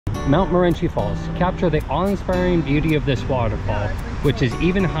Montmorency Falls. Capture the awe-inspiring beauty of this waterfall, which is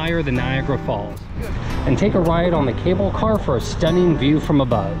even higher than Niagara Falls. And take a ride on the cable car for a stunning view from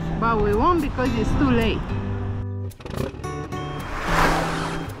above. But we won't because it's too late.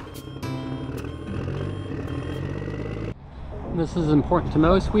 This is important to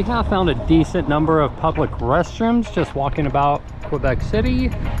most. We have found a decent number of public restrooms just walking about Quebec City.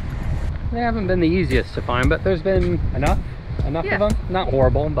 They haven't been the easiest to find, but there's been enough of them. Not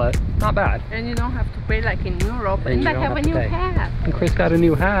horrible, but not bad. And you don't have to pay like in Europe. And I have a new hat. And Chris got a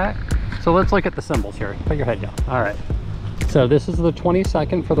new hat. So let's look at the symbols here. Put your head down. All right. So this is the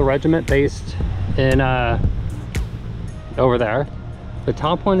 22nd for the regiment based in over there. The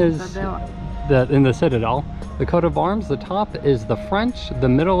top one is in the Citadel. The coat of arms, the top is the French, the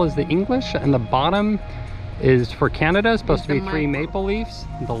middle is the English, and the bottom is for Canada. It's supposed to be 3 maple leaves,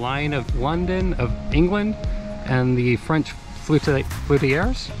 the Lion of London of England, and the French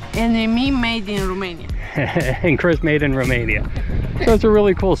flutiers. And me made in Romania. And Chris made in Romania. So it's a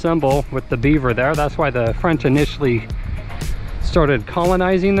really cool symbol with the beaver there. That's why the French initially started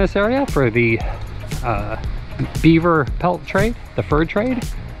colonizing this area for the beaver pelt trade, the fur trade.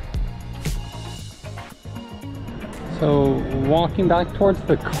 So walking back towards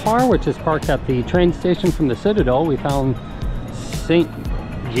the car, which is parked at the train station from the Citadel, we found St.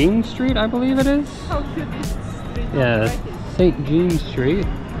 Jean Street, I believe it is. How cute is this street? Yeah, St. Jean Street.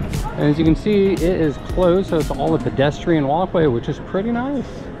 And as you can see, it is closed, so it's all a pedestrian walkway, which is pretty nice.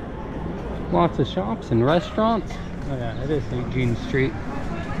 Lots of shops and restaurants. Oh yeah, it is St. Jean Street.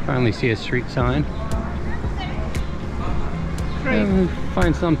 Finally see a street sign. And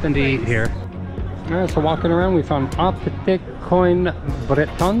find something to eat here. Alright, so walking around, we found Petit Coin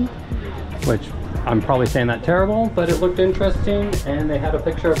Breton, which I'm probably saying that terrible, but it looked interesting, and they had a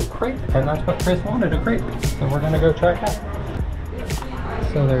picture of a crepe, and that's what Chris wanted, a crepe. So we're gonna go try it out.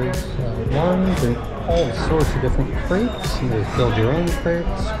 So there's ones and all sorts of different crepes. And there's build your own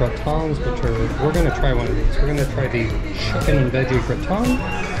crepes, gratons, which are, we're gonna try one of these. We're gonna try the chicken and veggie gratin.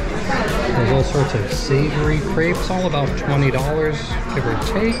 There's all sorts of savory crepes, all about $20, give or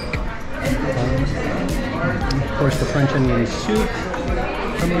take. Of course, the French onion soup.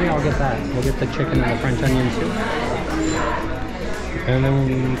 For me, I'll get that. We'll get the chicken and the French onion soup. And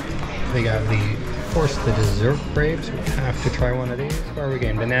then they got of course, the dessert crepes. We have to try one of these. What are we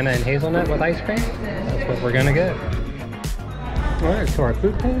getting? Banana and hazelnut with ice cream? That's what we're gonna get. Alright, so our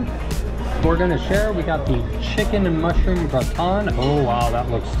food plan. We're gonna share. We got the chicken and mushroom gratin. Oh wow, that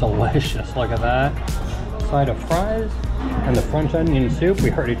looks delicious. Look at that. Side of fries. And the French onion soup,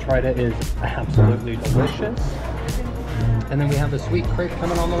 we already tried it, is absolutely delicious. And then we have the sweet crepe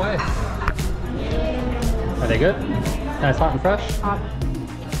coming on the way. Are they good? Nice, hot and fresh? Hot.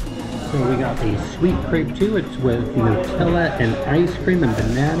 So we got the sweet crepe too. It's with Nutella and ice cream and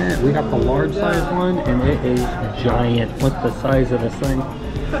banana. We got the large size one, and it is giant. What's the size of this thing?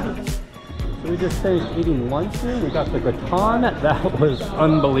 So we just finished eating lunch here. We got the gratin. That was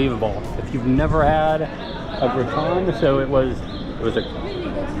unbelievable. If you've never had a gratin, so it was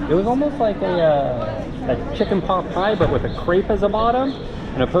almost like a chicken pot pie, but with a crepe as a bottom,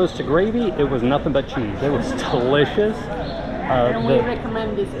 and opposed to gravy, it was nothing but cheese. It was delicious. And we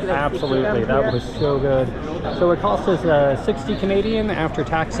recommend this place. Absolutely, that was so good. So it cost us 60 Canadian after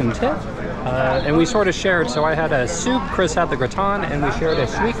tax and tip, and we sort of shared. So I had a soup, Chris had the gratin, and we shared a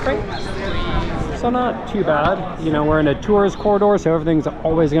sweet crepe. So not too bad. You know, we're in a tourist corridor, so everything's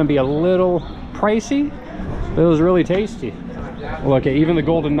always going to be a little pricey. But it was really tasty. Look, even the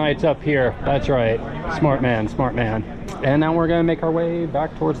Golden Knights up here. That's right. Smart man, smart man. And now we're gonna make our way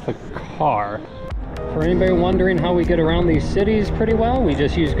back towards the car. For anybody wondering how we get around these cities pretty well, we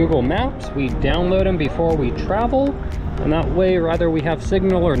just use Google Maps. We download them before we travel. And that way, whether we have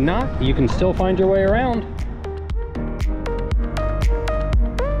signal or not, you can still find your way around.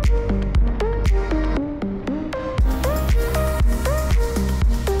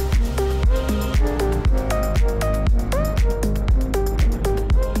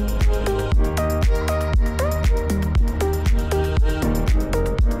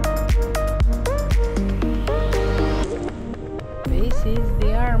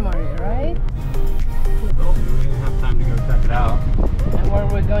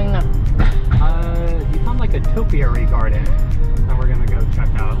 Topiary garden that we're gonna go check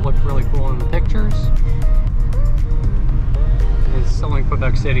out. It looks really cool in the pictures. It's still in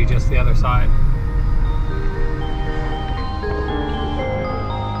Quebec City, just the other side.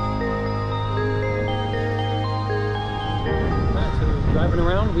 Alright, so we're driving driving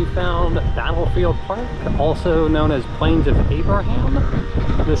around, we found Battlefield Park, also known as Plains of Abraham.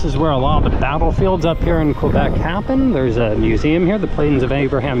 This is where a lot of the battlefields up here in Quebec happen. There's a museum here, the Plains of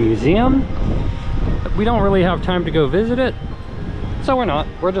Abraham Museum. We don't really have time to go visit it, so we're not.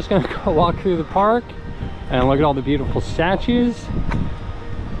 We're just gonna go walk through the park and look at all the beautiful statues.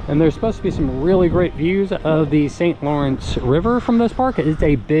 And there's supposed to be some really great views of the St. Lawrence River from this park. It's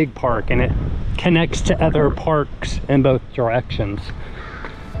a big park and it connects to other parks in both directions.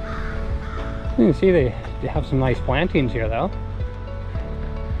 You can see they have some nice plantings here though.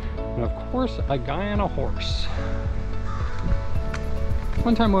 And of course, a guy on a horse.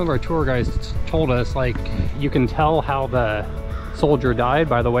 One time one of our tour guides told us, like, you can tell how the soldier died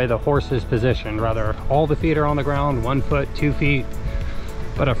by the way the horse is positioned. Rather, all the feet are on the ground, 1 foot, 2 feet.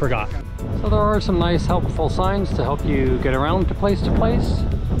 But I forgot. So there are some nice helpful signs to help you get around to place. The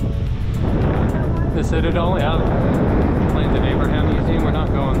Citadel, yeah. Plains of Abraham Museum, we're not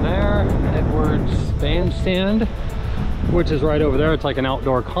going there. Edwards Bandstand, which is right over there. It's like an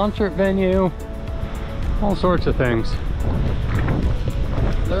outdoor concert venue. All sorts of things.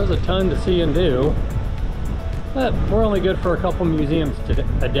 There's a ton to see and do. But we're only good for a couple museums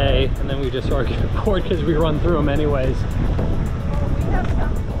a day, and then we just start getting bored because we run through them anyways.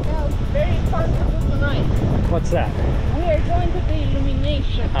 Very fun to do tonight. What's that? We are going to the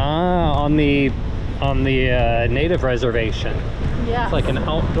illumination. Ah, on the native reservation. Yeah. It's like an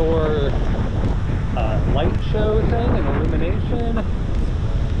outdoor light show thing and illumination.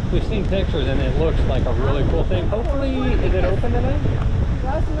 We've seen pictures and it looks like a really cool thing. Hopefully, is it open tonight?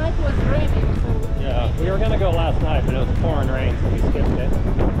 Last night was raining, so yeah, we were gonna go last night, but it was pouring rain, so we skipped it.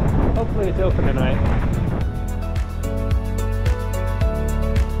 Hopefully, it's open tonight.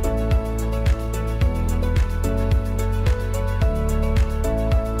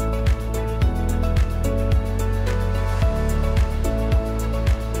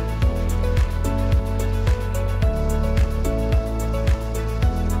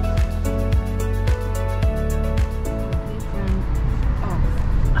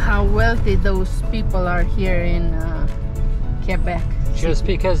 wealthy those people are here in Quebec. Just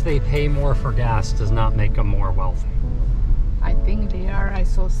because they pay more for gas does not make them more wealthy. I think they are. I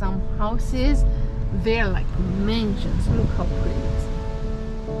saw some houses. They're like mansions. Look how pretty it is.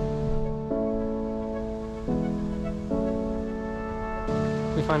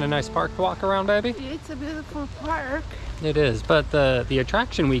 We find a nice park to walk around, Abby? It's a beautiful park. It is, but the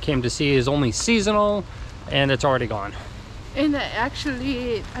attraction we came to see is only seasonal and it's already gone. And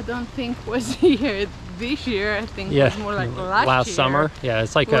actually, I don't think was here this year. I think it was more like last year. Summer. Yeah,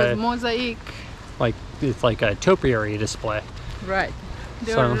 it's like a mosaic. It's like a topiary display. Right.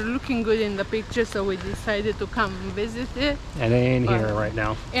 They were looking good in the picture, so we decided to come visit it. And they ain't here right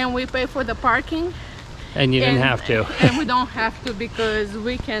now. And we pay for the parking. And you didn't have to. And we don't have to because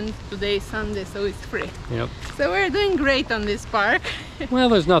weekend, today is Sunday, so it's free. Yep. So we're doing great on this park. Well,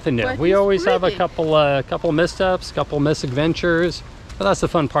 there's nothing new. We always have a couple missteps, couple misadventures, but that's the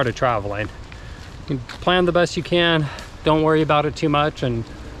fun part of traveling. You can plan the best you can, don't worry about it too much, and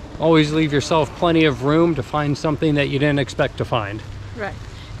always leave yourself plenty of room to find something that you didn't expect to find. Right.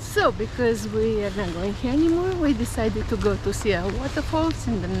 So, because we are not going here anymore, we decided to go to see a waterfalls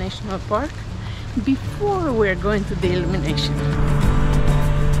in the national park before we're going to the illumination.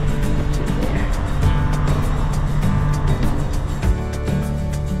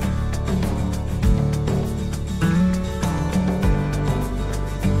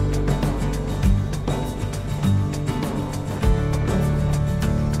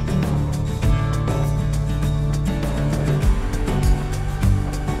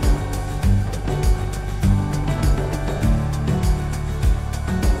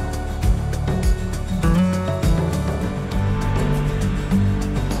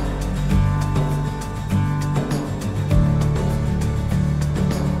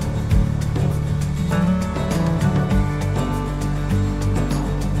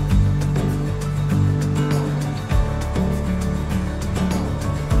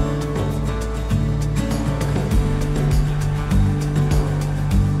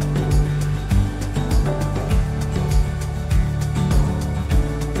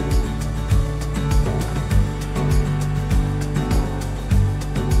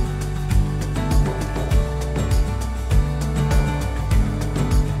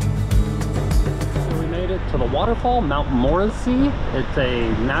 To the waterfall, Montmorency. It's a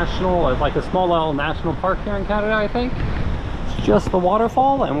national, like a small little national park here in Canada, I think. It's just the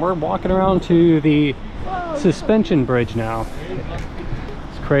waterfall, and we're walking around to the suspension bridge now.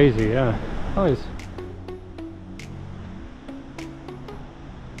 It's crazy, yeah. Always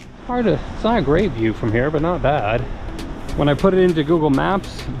hard to, it's not a great view from here, but not bad. When I put it into Google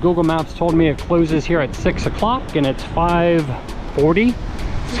Maps told me it closes here at 6 o'clock and it's 5:40.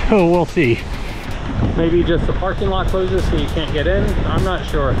 So we'll see. Maybe just the parking lot closes so you can't get in. I'm not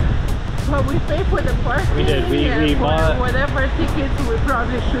sure. Well, we pay for the parking. We did. We bought whatever tickets we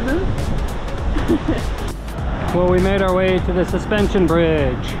probably shouldn't. Well, we made our way to the suspension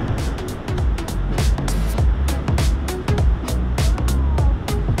bridge.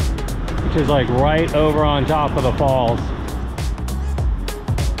 Which is like right over on top of the falls.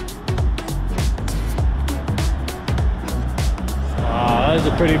 Wow, those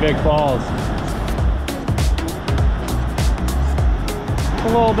are pretty big falls. A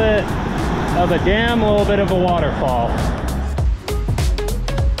little bit of a dam, a little bit of a waterfall.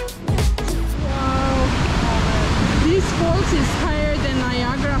 Wow. This falls is higher than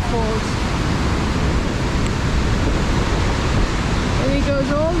Niagara Falls. And it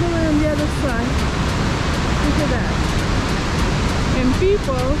goes all the way on the other side. Look at that. And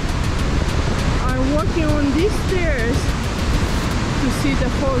people are walking on these stairs to see the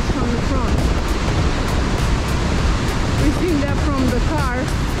falls from the front. We seen that from the car.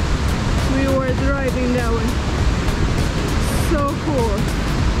 We were driving that way. So cool.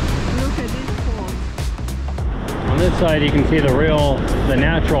 Look at this falls. On this side you can see the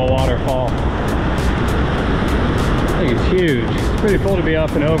natural waterfall. I think it's huge. It's pretty cool to be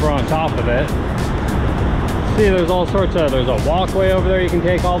up and over on top of it. See, there's all sorts of, there's a walkway over there you can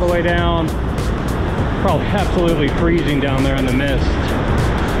take all the way down. Probably absolutely freezing down there in the mist.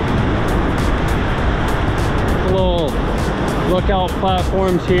 Little lookout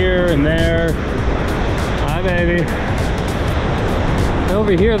platforms here and there. Hi, baby.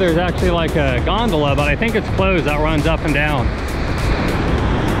 Over here there's actually like a gondola, but I think it's closed, that runs up and down.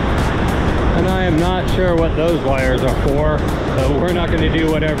 And I am not sure what those wires are for, so we're not going to do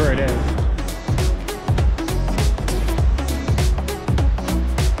whatever it is.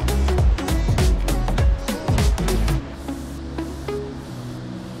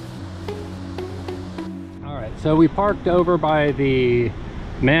 So we parked over by the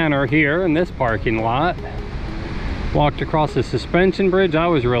manor here in this parking lot. Walked across the suspension bridge. That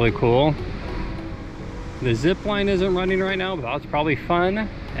was really cool. The zip line isn't running right now, but that's probably fun.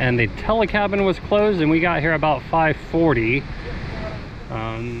 And the telecabin was closed and we got here about 5:40.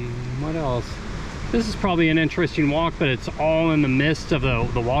 What else? This is probably an interesting walk, but it's all in the midst of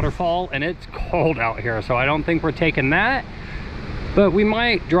the waterfall and it's cold out here. So I don't think we're taking that. But we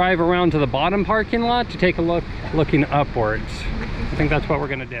might drive around to the bottom parking lot to take a look, looking upwards. I think that's what we're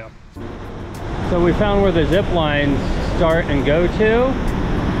gonna do. So we found where the zip lines start and go to.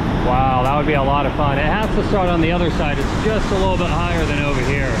 Wow, that would be a lot of fun. It has to start on the other side. It's just a little bit higher than over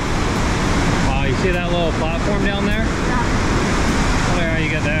here. Wow, you see that little platform down there? Yeah. I wonder how you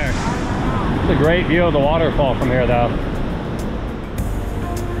get there. It's a great view of the waterfall from here though.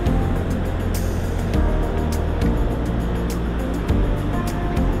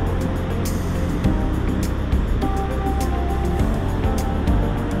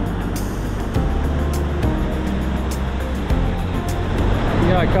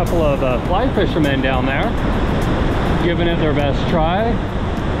 A couple of fly fishermen down there giving it their best try.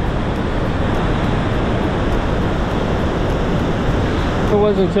 If it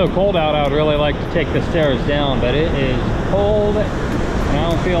wasn't so cold out, I would really like to take the stairs down, but it is cold and I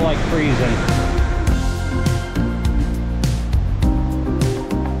don't feel like freezing.